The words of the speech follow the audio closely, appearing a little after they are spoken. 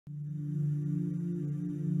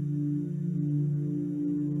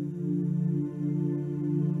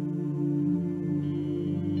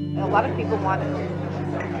lot of people want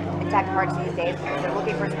intact parts these days because they're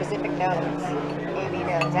looking for specific nodes, AB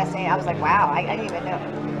nodes, SA. I was like, wow, I didn't even know.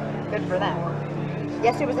 Good for them.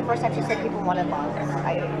 Yesterday was the first time she said people wanted lungs.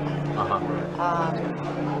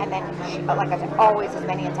 And then, like I said, always as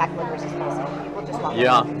many intact livers as possible. People just want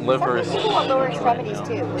livers. Some people want lower extremities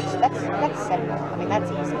too, which that's simple. I mean, that's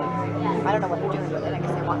easy. I don't know what they're doing with it. I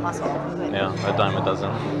guess they want muscle. But Yeah, a dime a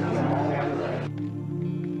dozen.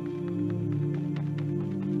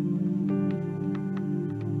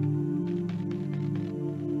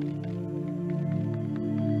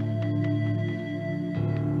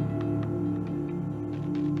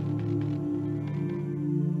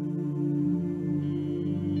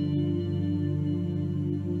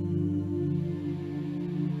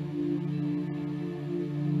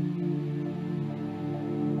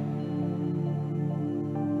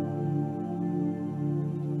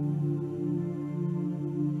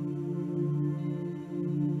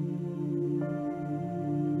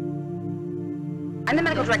 I'm the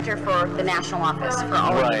medical director for the national office for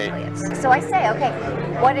all of the affiliates. So I say, okay,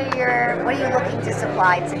 what are you looking to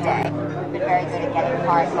supply today? We've been very good at getting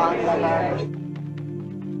heart, lung, liver.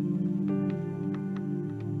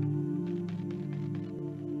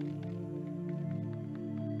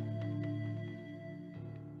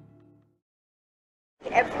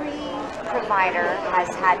 Every provider has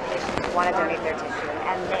had patients who want to donate their tissue,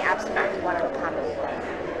 and they absolutely want to accommodate them.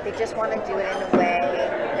 They just want to do it in a way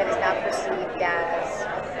that is not perceived as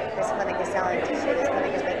this clinic is selling tissue, this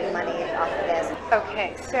clinic is making money off of this.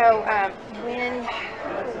 Okay, so when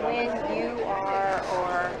you are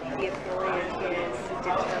or the affiliate is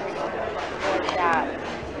determining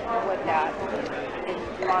what that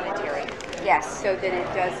is monetary, Yes. so that it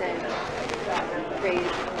doesn't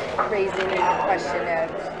raise any question of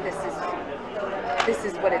this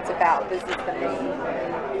is what it's about, this is the main.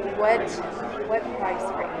 What price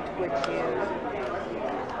range would you?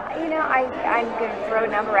 You know, I'm going to throw a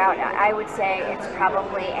number out. I would say it's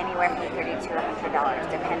probably anywhere from $30 to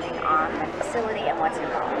 $100, depending on the facility and what's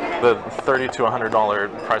involved. The $30 to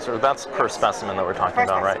 $100 price, or that's per specimen that we're talking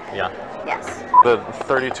about, right? Yeah. Yes. The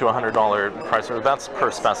 $30 to $100 price, or that's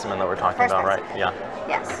per specimen that we're talking about, right? Yeah.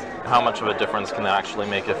 Yes. How much of a difference can that actually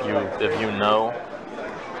make if you know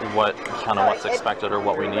what's expected or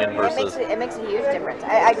what we need versus? It makes a huge difference.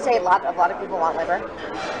 I'd say a lot of people want liver,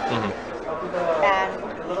 and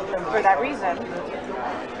for that reason,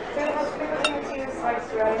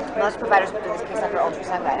 most providers will do this case under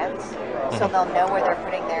ultrasound guidance, so they'll know where they're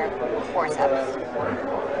putting their forceps.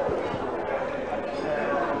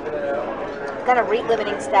 Kind of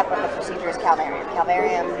rate-limiting step of the procedure is calvarium.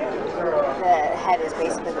 Calvarium, the head is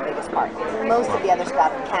basically the biggest part. Most of the other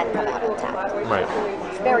stuff can come out intact. Right.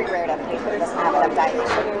 It's very rare to have a patient that doesn't have enough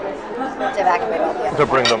dilation to evacuate all the other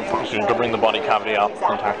To bring the body cavity out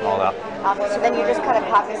intact and all that. So then you're just kind of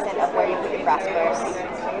cognizant of where you put your graspers.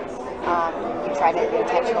 You try to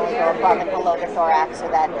intentionally go above and below the thorax so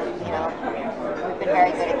that, we've been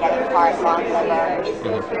very good at getting heart, lung, liver,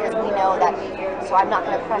 because we know that, so I'm not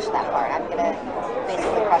going to crush that part. I'm going to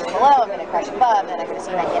basically crush below, I'm going to crush above, and I'm going to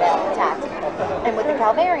see if I can get it intact. And with the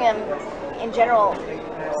calvarium, in general,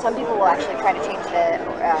 some people will actually try to change the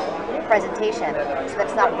presentation so that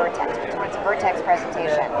it's not vertex. When it's a vertex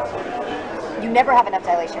presentation, you never have enough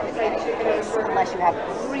dilation at the beginning of the case unless you have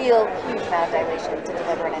a real huge amount of dilation to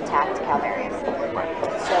deliver an intact calvarium.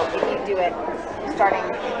 So if you do it starting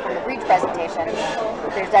from the breech presentation,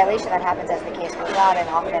 there's dilation that happens as the case goes on, and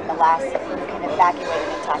often at the last you can evacuate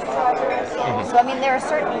an intact calvarium. So I mean, there are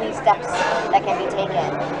certainly steps that can be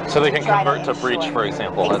taken. So they can convert to breech, for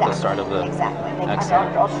example, at the start of the... Exactly.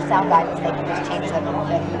 Under ultrasound guidance, they can just change the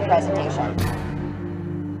presentation.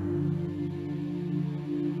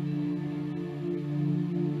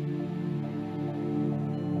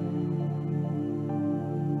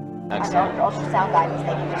 Under ultrasound guidance, they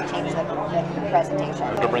can just change the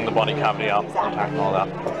presentation. To bring the body cavity out intact and all that.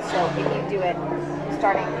 So if you do it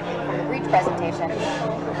starting from the breech presentation,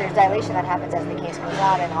 there's dilation that happens as the case goes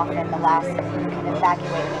on, and often at the last you can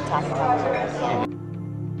evacuate an intact calvarium.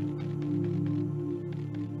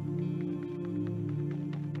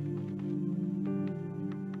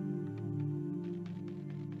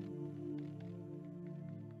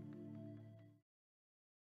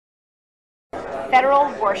 Federal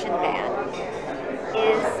abortion ban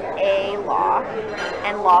is a law,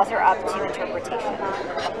 and laws are up to interpretation.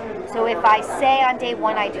 So if I say on day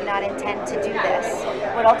one I do not intend to do this,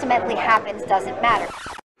 what ultimately happens doesn't matter.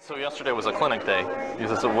 So yesterday was a clinic day.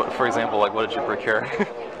 So for example, like what did you procure?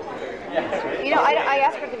 I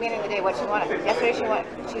asked her at the beginning of the day what she wanted. Yesterday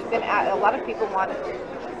she's been at, a lot of people want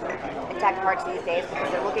intact parts these days because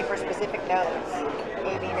they're looking for specific nodes,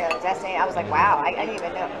 AB nodes, SA. I was like, wow, I didn't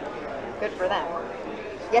even know. Good for them.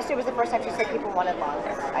 Yesterday was the first time she said people wanted lungs.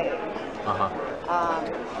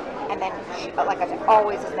 And then, but like I said,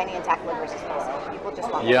 always as many intact livers as possible. People just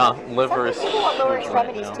want livers. Some people want lower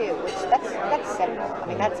extremities too, which that's simple. I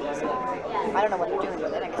mean, that's easy. I don't know what they're doing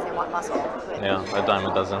with it. I guess they want muscle. But Yeah, a dime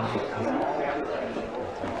a dozen.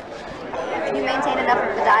 if you maintain enough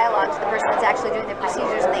of the dialogue to the person that's actually doing the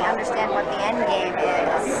procedures and they understand what the end game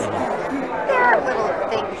is, there are little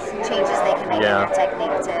things, changes they can make in your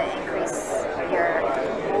technique to increase your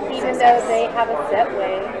Even success. though they have a set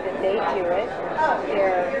way that they do it,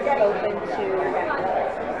 they're open to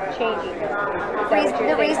changing it. Is that what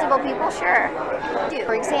you're The saying? reasonable people, sure.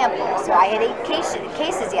 For example, so I had 8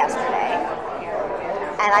 cases yesterday,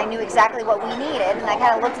 and I knew exactly what we needed, and I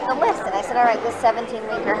kind of looked at the list, and I said, all right, this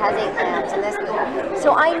 17-weeker has 8 lambs, and this.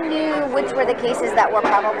 So I knew which were the cases that were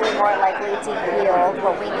probably more likely to yield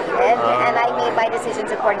what we needed, and I made my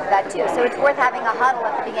decisions according to that too. So it's worth having a huddle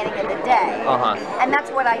at the beginning of the day, and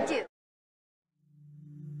that's what I do.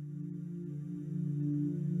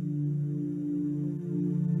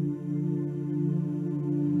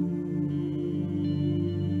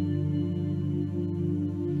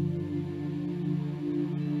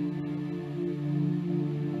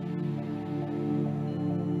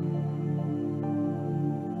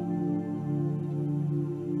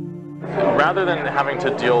 Rather than having to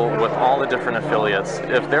deal with all the different affiliates,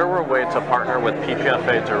 if there were a way to partner with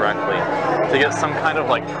PPFA directly to get some kind of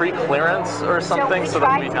like pre-clearance or something, so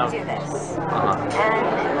that we have. So we tried to do this, and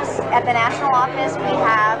at the national office we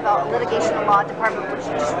have a litigation and law department which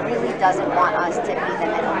just really doesn't want us to be the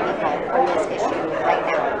middle people for this issue right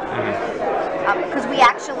now. Because we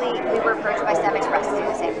were approached by STEM Express to do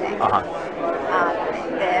the same thing.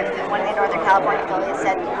 One of the Northern California affiliates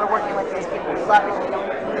said, we're working with these people, we love it,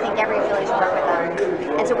 we think every affiliate should work with them.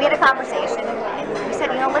 And so we had a conversation, and we said,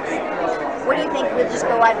 what do you think, we'll just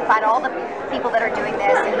go out and find all the people that are doing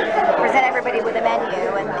this and present everybody with a menu,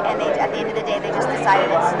 and they, at the end of the day they just decided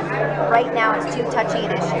right now it's too touchy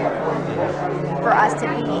an issue for us to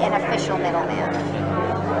be an official middleman.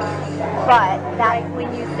 But that,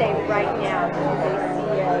 when you say right now, do they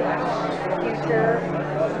see a future?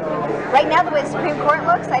 right now, the way the Supreme Court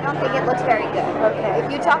looks, I don't think it looks very good. Okay.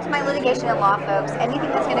 If you talk to my litigation and law folks, anything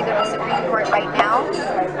that's going to go to the Supreme Court right now,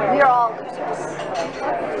 we are all losers.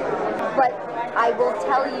 But I will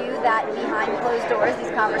tell you that behind closed doors,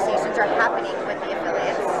 these conversations are happening with the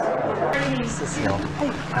affiliates. Cecile,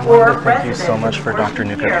 I wanted to thank you so much for Dr.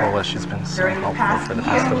 Nuka-Cola. She's been so helpful for the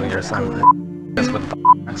past couple of years. I'm with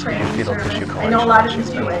fetal tissue collection.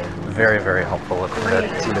 She's been very, very helpful with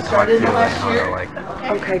who to talk to and how to like.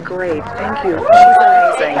 Okay, great. Thank you. She's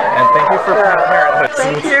amazing. And thank you for Planned Parenthood.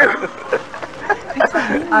 Thank you. For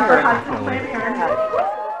Planned Parenthood.